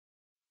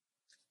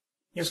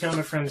Yes, hello,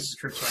 my friend. This is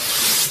Kurt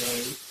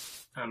Today,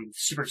 I'm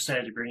super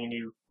excited to bring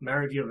you my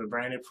review of a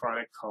brand new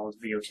product called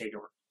Video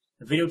Takeover.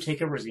 The Video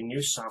Takeover is a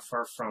new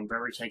software from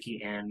Barry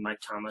Techie and Mike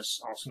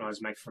Thomas, also known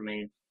as Mike from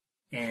Maine.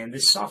 And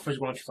this software is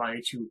going to allow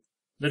you to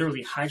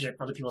literally hijack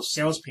other people's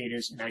sales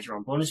pages and add your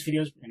own bonus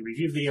videos and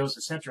review videos,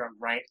 etc.,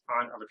 right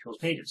on other people's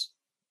pages.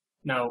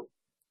 Now,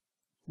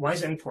 why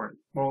is that important?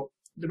 Well,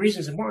 the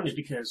reason it's important is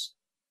because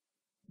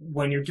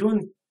when you're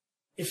doing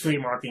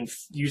affiliate marketing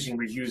using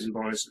reviews and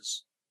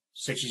bonuses,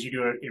 such as you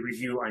do a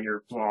review on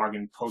your blog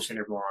and post on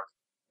your blog,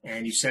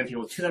 and you send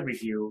people to that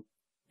review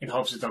in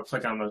hopes that they'll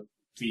click on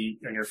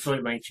your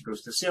affiliate link to go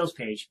to the sales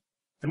page,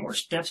 the more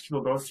steps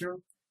people go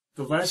through,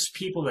 the less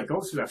people that go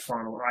through that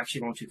funnel are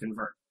actually going to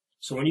convert.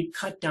 So when you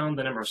cut down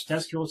the number of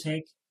steps people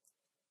take,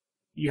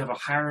 you have a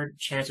higher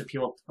chance of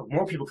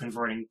more people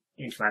converting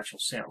into actual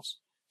sales.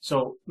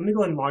 So let me go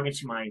ahead and log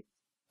into my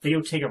Video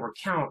Takeover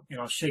account, and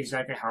I'll show you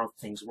exactly how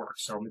things work.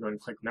 So I'm going to go ahead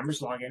and click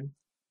Members Login.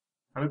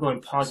 I'm going to go ahead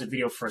and pause the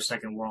video for a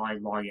second while I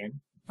log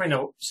in. Right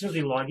now, as soon as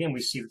we log in,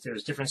 we see that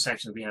there's different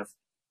sections. We have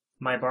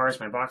my bars,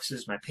 my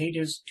boxes, my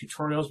pages,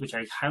 tutorials, which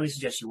I highly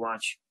suggest you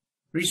watch,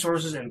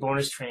 resources, and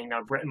bonus training.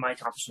 Now, Brett and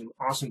Mike offer some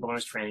awesome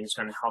bonus training. It's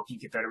going to help you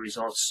get better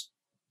results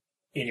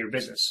in your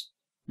business.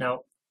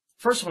 Now,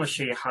 first I want to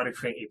show you how to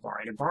create a bar.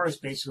 And a bar is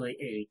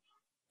basically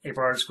a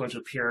bar that's going to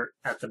appear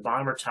at the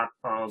bottom or top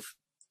of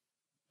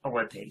a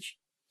web page.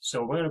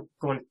 So we're going to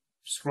go and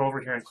scroll over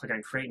here and click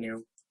on Create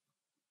New.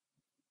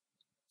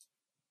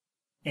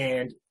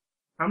 And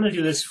I'm going to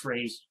do this for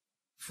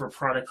a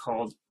product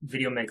called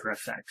Video Maker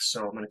FX.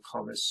 So I'm going to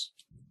call this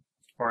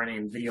bar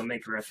name Video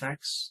Maker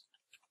FX.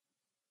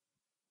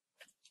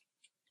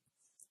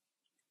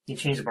 You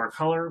can change the bar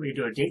color. We can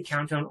do a date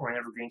countdown or an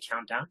evergreen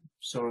countdown.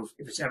 So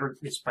if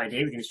it's by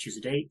date, we can just choose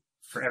a date.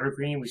 For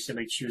evergreen, we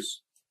simply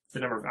choose the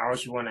number of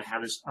hours you want to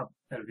have this up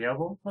and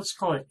available. Let's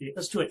do an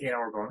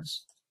 8-hour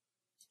bonus.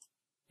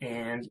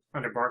 And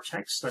under bar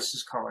text, let's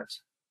just call it.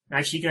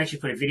 Actually, you can actually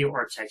put a video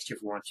or text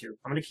if you want to.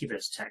 I'm going to keep it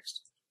as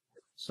text.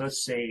 So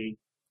let's say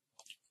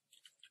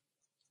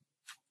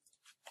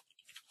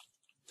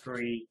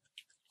 3,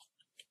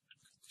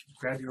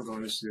 grab your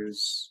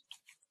bonuses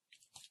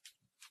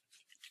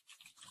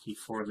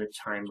before the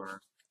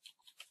timer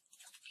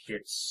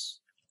hits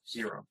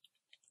 0.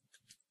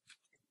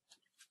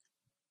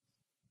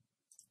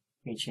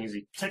 You can change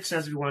the text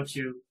as we want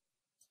to.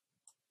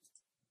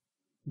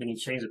 Then you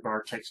change the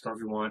bar text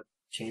however you want.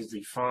 Change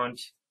the font.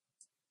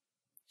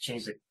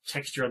 Change the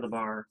texture of the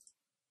bar.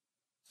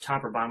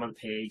 Top or bottom of the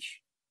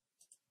page.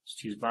 Let's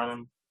choose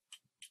bottom.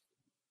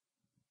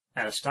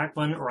 Add a stock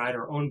button or add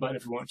our own button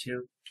if we want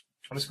to.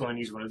 I'm just going to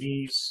use one of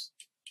these.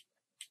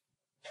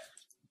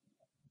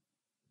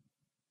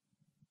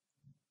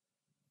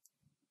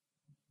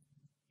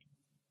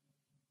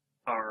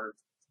 Our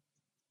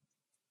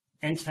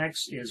end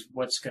text is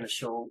what's going to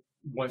show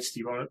once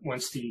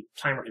the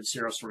timer hits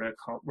 0. So we're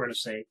going to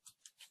say,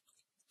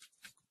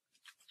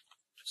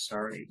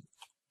 sorry,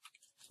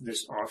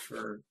 this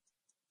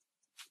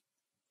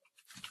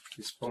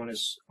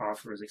bonus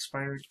offer is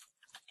expired.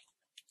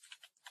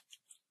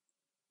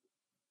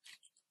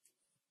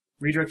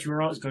 Redirect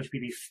URL is going to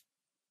be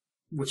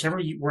wherever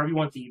you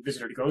want the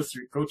visitor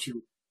to go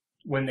to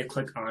when they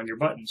click on your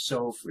button.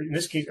 So in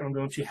this case, I'm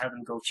going to have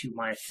them go to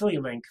my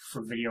affiliate link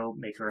for Video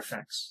Maker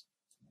FX.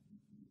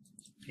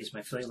 Paste my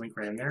affiliate link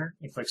right in there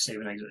and click Save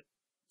and Exit.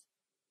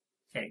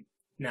 Okay,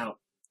 now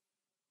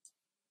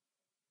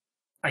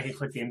I can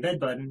click the Embed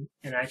button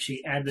and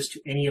actually add this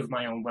to any of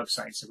my own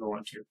websites if I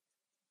want to.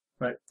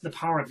 But the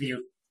power of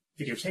Video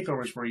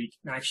Takeover is where you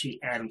can actually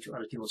add them to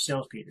other people's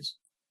sales pages.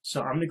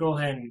 So I'm going to go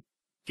ahead and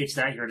get to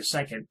that here in a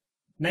second.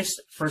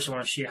 Next, first I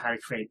want to show you how to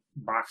create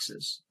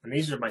boxes. And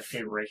these are my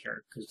favorite right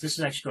here, because this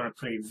is actually going to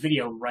put a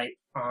video right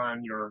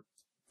on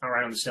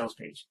the sales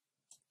page.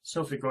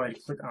 So if we go ahead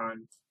and click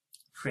on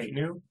Create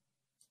New,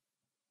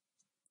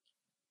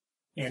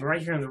 and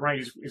right here on the right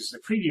is the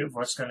preview of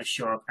what's going to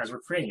show up as we're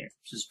creating it,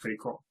 which is pretty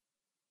cool.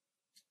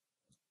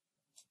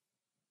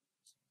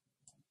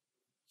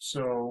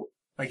 So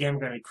again, I'm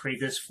going to create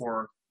this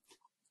for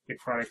a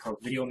product called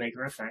Video Maker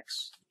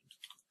FX.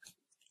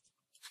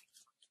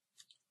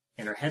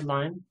 And our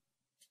headline,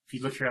 if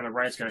you look here on the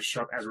right, it's going to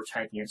show up as we're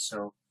typing it.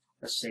 So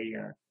let's say,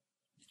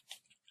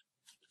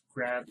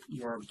 grab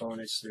your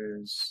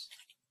bonuses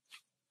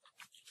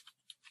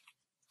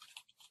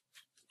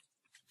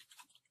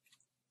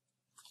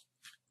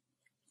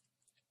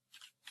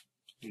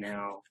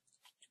now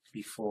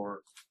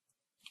before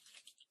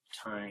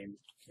time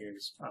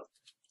is up.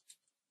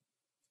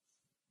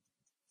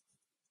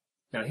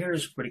 Now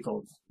here's pretty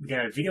cool. We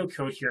got a video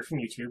code here from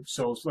YouTube.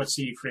 So let's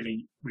say you create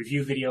a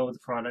review video of the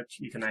product.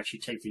 You can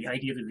actually take the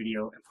ID of the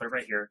video and put it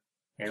right here,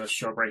 and it'll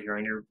show up right here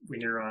in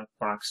your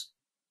box.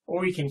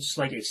 Or you can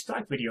select a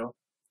stock video,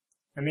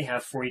 and they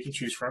have 4 you can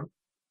choose from.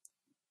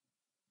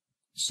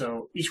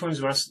 So each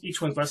one's less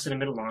than a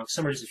minute long.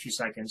 Some are just a few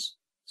seconds.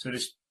 So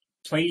just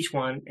play each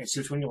one and see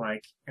which one you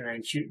like, and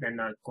then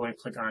go and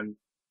click on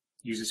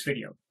Use this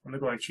video. I'm gonna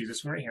go ahead and choose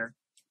this one right here.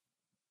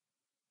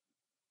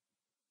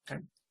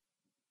 Okay.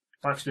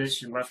 box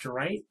position left or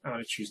right. I'm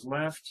going to choose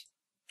left.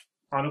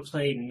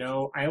 Autoplay,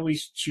 no. I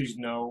always choose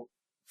no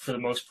for the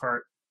most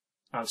part,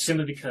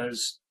 simply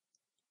because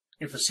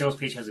if a sales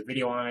page has a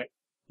video on it,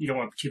 you don't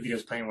want 2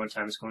 videos playing at one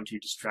time. It's going to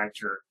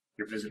distract your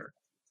visitor.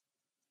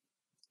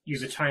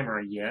 Use a timer,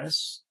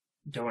 yes.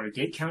 Don't want a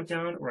date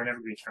countdown or an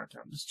evergreen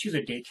countdown. Let's choose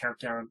a date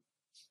countdown.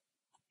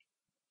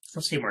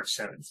 Let's say March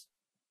 7th.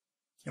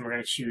 And we're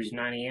going to choose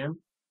 9 a.m.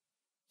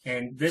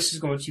 And this is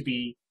going to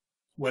be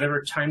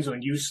whatever time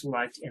zone you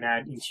select and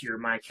add into your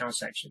My Account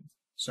section.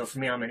 So for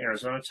me, I'm in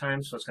Arizona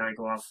time, so it's going to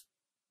go off.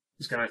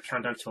 It's going to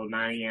count down until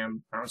 9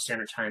 a.m. Mountain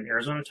Standard Time,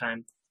 Arizona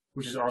time,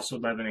 which is also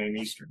 11 a.m.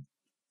 Eastern.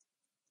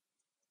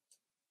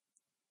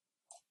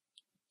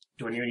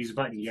 Do I need to use a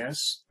button?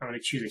 Yes. I'm going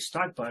to choose a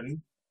stock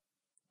button.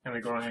 I'm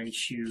going to go ahead and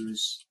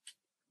choose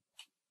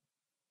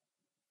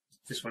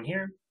this one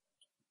here.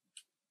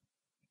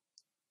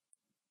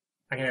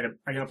 I can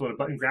upload a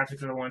button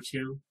graphic if I want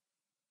to.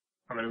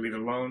 I'm going to leave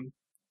it alone.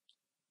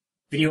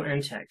 Video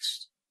and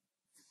text.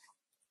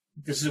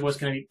 This is what's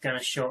going to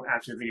show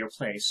after the video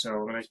plays. So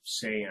I'm going to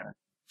say,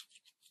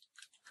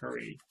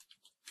 hurry,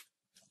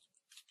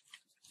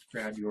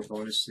 grab your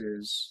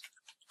bonuses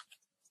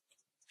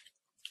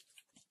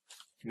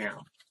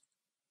now.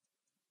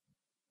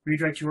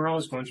 Redirect URL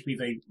is going to be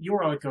the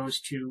URL it goes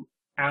to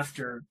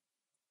after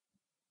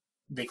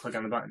they click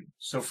on the button.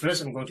 So for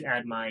this, I'm going to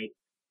add my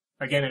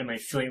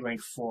affiliate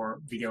link for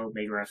Video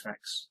Maker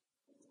FX.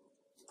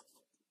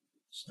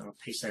 So I'll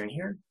paste that in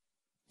here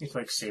and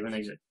click Save and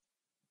Exit.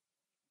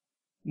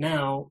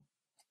 Now,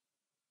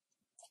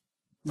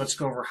 let's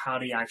go over how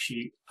to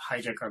actually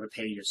hijack other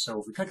pages. So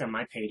if we click on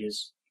My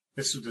Pages,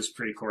 this is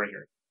pretty cool right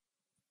here.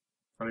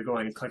 I'm going to go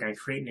ahead and click on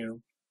Create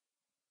New.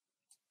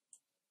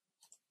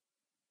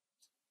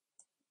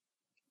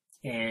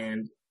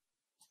 And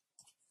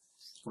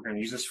we're going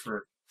to use this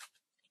for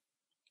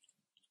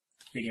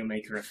Video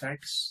Maker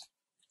FX.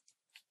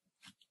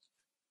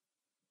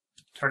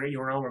 Target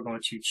URL, we're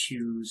going to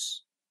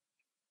choose,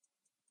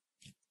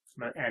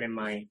 I'm going to add in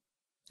my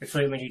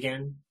affiliate link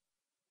again.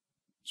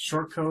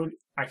 Shortcode,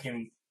 I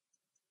can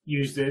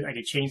use this, I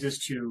can change this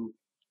to,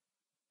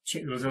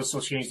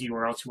 also change the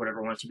URL to whatever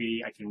I want it to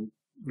be. I can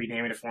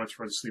rename it if I want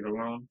to, or just leave it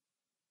alone.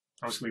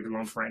 I'll just leave it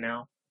alone for right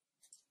now.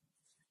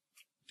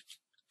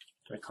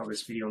 I call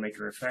this Video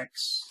Maker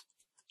FX.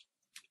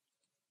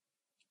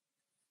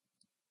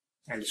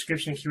 And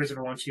description keywords if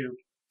I want to.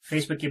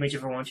 Facebook image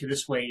if I want to.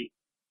 This way,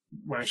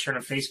 when I share it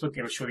on Facebook,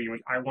 it'll show the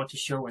image I want to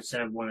show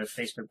instead of one that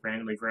Facebook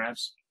randomly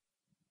grabs.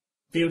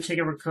 Video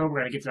takeover code, we're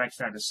going to get back to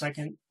that in a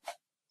second.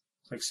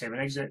 Click Save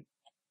and Exit.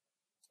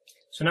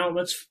 So now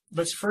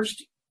let's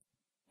first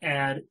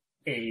add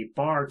a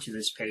bar to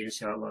this page and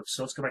see how it looks.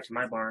 So let's go back to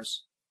My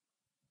Bars.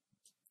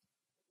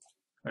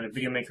 On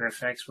Video Maker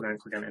FX, we're going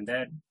to click on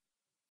Embed.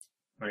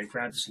 I'm going to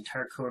grab this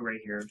entire code right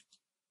here.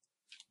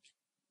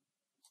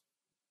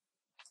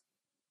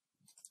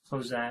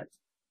 Close that.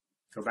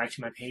 Go back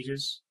to My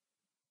Pages.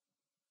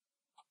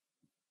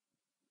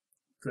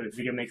 Go to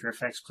Video Maker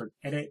FX, click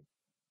Edit.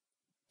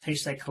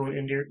 Paste that code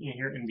in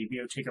here in the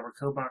Video Takeover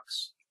code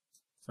box.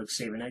 Click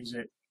Save and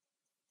Exit.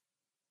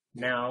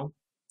 Now,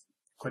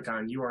 click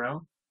on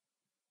URL.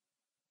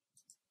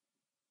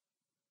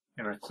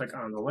 And I click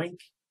on the link.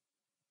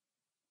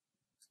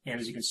 And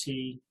as you can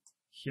see,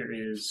 here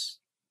is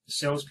the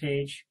sales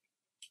page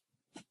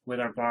with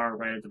our bar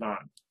right at the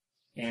bottom.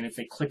 And if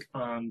they click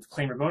on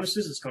Claim Your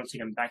Bonuses, it's going to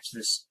take them back to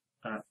this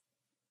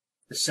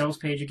the sales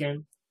page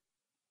again.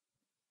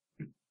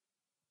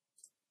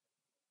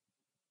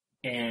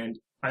 And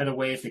either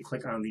way, if they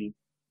click on the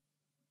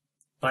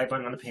buy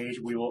button on the page,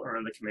 we will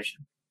earn the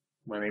commission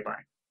when they buy.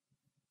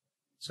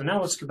 So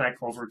now let's go back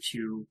over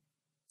to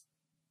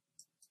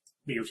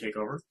Video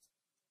Takeover.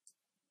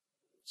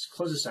 Let's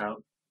close this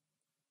out.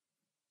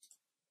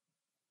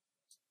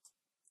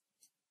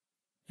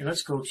 And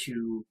let's go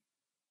to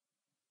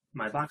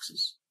My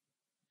Boxes.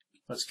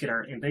 Let's get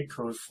our embed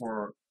code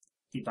for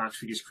the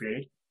box we just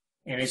created.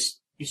 And as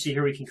you see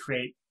here, we can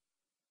create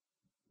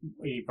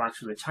a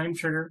box with a time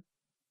trigger,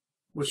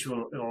 which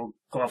it'll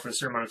go off for a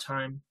certain amount of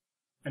time.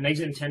 An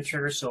exit intent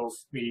trigger, so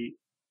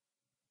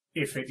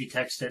if it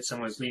detects that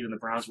someone's leaving the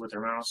browser with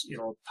their mouse,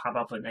 it'll pop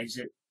up an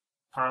exit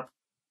pop,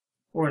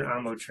 or an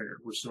on mode trigger,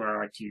 which is what I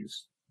like to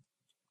use.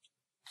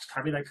 Let's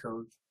copy that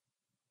code.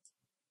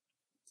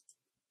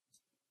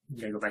 I'm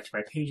going to go back to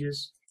My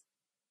Pages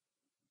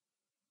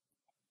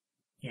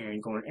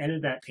and go and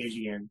edit that page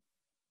again.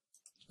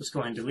 Let's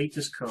go ahead and delete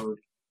this code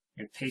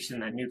and paste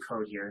in that new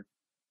code here.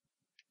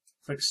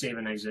 Click Save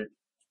and Exit.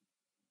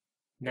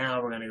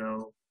 Now we're going to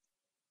go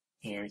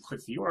and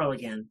click the URL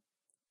again.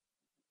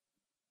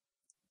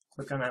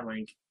 Click on that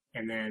link,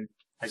 and then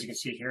as you can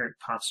see here, it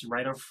pops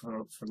right up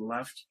for the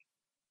left.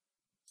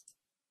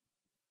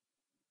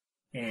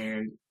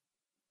 And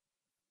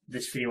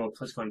this video,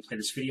 let's go ahead and play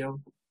this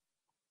video.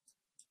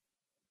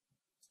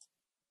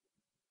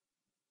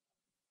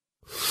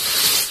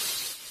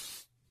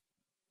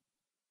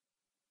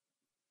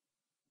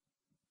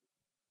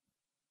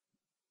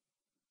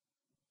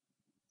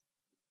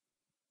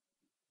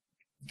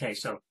 Okay,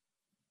 so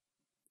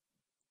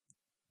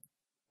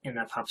and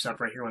that pops up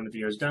right here when the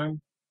video is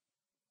done.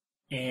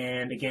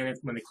 And again,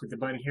 when they click the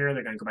button here,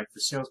 they're going to go back to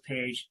the sales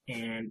page,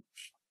 and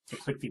to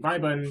click the buy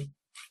button,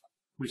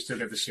 we still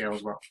get the sale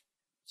as well.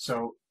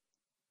 So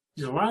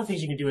there's a lot of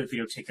things you can do with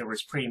Video Takeover.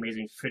 It's pretty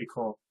amazing, pretty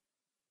cool.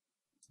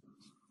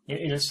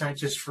 And it's not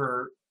just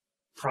for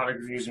product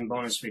reviews and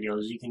bonus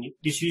videos. You can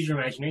just use your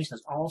imagination.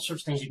 There's all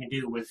sorts of things you can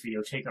do with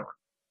Video Takeover.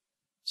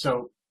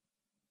 So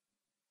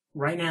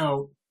right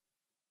now,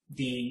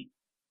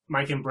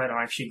 Mike and Brett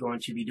are actually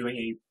going to be doing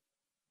a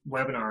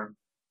webinar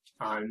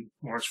on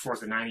March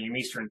 4th at 9 a.m.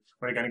 Eastern,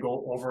 where they're going to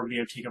go over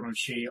Video Takeover and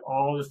show you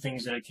all the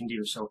things that it can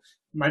do. So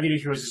my video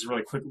here is just a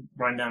really quick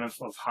rundown of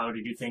how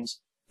to do things.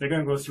 They're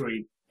going to go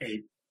through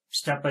a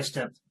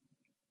step-by-step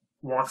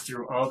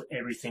walkthrough of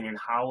everything and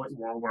how it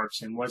all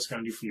works and what it's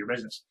going to do for your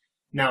business.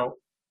 Now,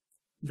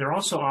 we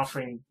also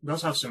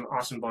have some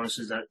awesome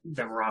bonuses that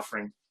we're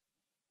offering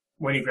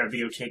when you grab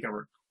Video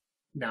Takeover.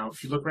 Now,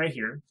 if you look right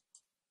here,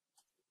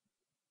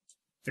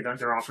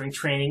 they're offering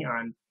training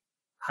on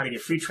how to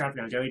get free traffic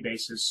on a daily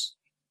basis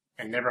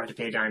and never have to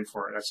pay a dime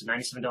for it. That's a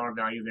 $97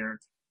 value there.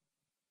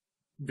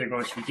 They're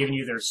going to be giving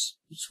you their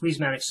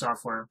Squeezematic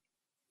software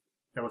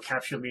that will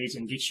capture leads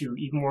and get you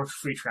even more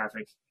free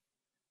traffic.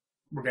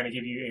 We're going to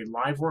give you a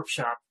live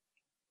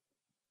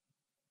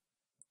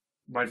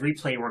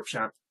replay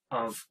workshop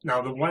of,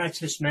 now the one I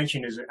just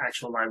mentioned is an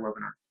actual live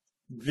webinar.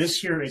 This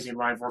here is a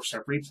live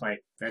workshop replay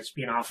that's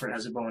being offered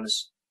as a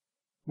bonus,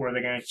 where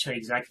they're going to tell you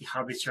exactly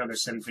how they start their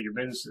 7-figure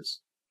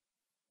businesses.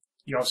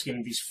 You're also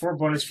getting these 4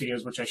 bonus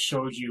videos, which I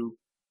showed you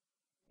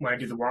when I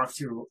did the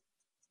walkthrough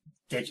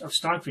of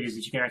stock videos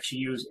that you can actually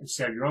use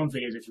instead of your own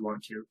videos if you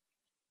want to.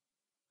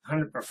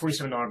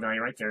 $47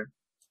 value right there.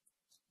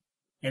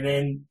 And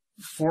then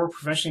 4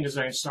 professionally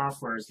designed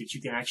softwares that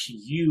you can actually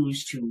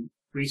use to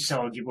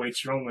resell or give away to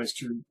your own list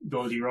to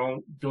build your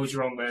own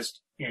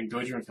list and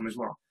build your income as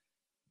well.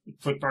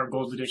 ClickBar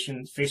Gold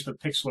Edition, Facebook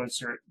Pixel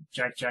Insert,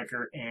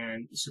 Jacker,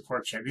 and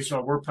Support Check. These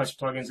are all WordPress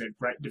plugins that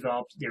Brett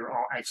developed. They're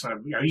all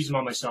excellent. I use them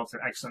all myself.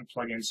 They're excellent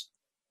plugins,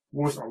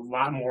 worth a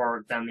lot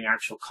more than the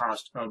actual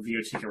cost of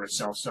Video Takeover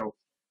itself. So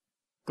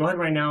go ahead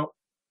right now,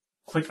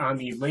 click on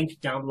the link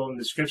down below in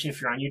the description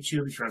if you're on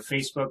YouTube, if you're on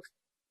Facebook.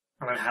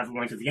 I'm going to have the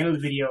link at the end of the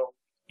video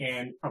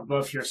and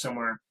above here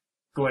somewhere.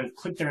 Go ahead and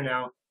click there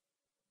now.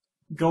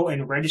 Go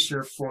and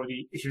register for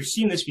if you're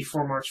seeing this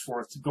before March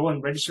 4th, go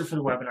and register for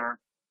the webinar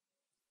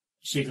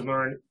so you can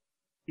learn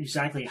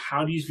exactly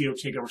how to use Video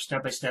Takeover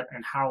step by step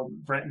and how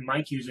Brett and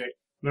Mike use it.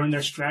 Learn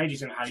their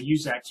strategies on how to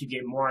use that to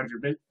get more out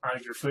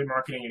of your affiliate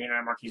marketing and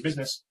internet marketing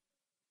business.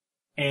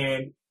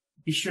 And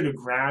be sure to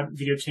grab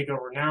Video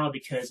Takeover now,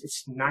 because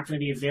it's not going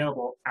to be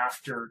available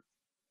after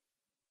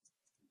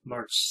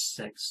March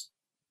 6th.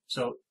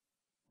 So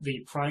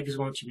the product is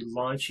going to be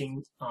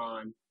launching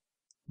on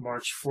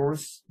March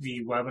 4th.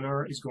 The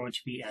webinar is going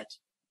to be at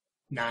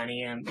 9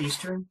 a.m.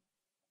 Eastern.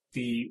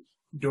 The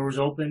doors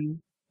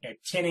open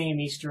at 10 a.m.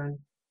 Eastern,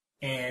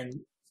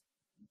 and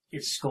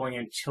it's going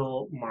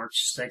until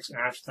March 6th. And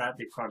after that,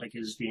 the product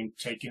is being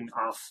taken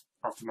off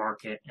the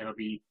market, and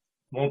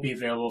won't be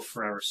available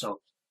forever.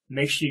 So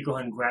make sure you go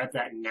ahead and grab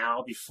that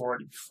now before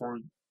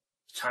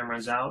time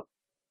runs out.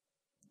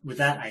 With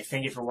that, I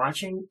thank you for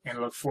watching, and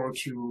I look forward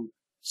to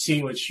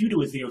seeing what you do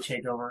with Video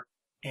Takeover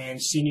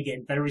and seeing you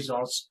get better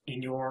results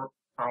in your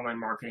online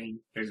marketing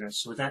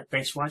business. So with that,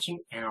 thanks for watching,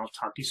 and I'll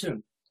talk to you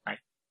soon.